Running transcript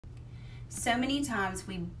So many times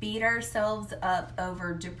we beat ourselves up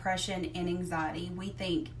over depression and anxiety. We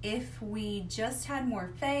think if we just had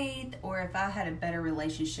more faith or if I had a better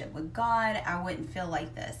relationship with God, I wouldn't feel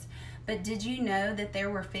like this. But did you know that there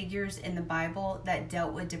were figures in the Bible that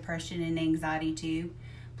dealt with depression and anxiety too?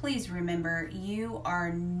 Please remember, you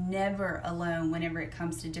are never alone whenever it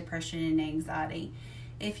comes to depression and anxiety.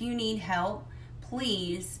 If you need help,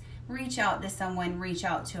 please reach out to someone, reach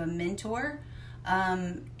out to a mentor,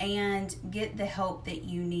 and get the help that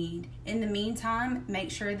you need. In the meantime, make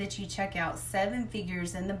sure that you check out 7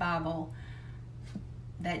 figures in the Bible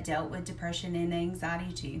that dealt with depression and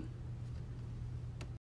anxiety too.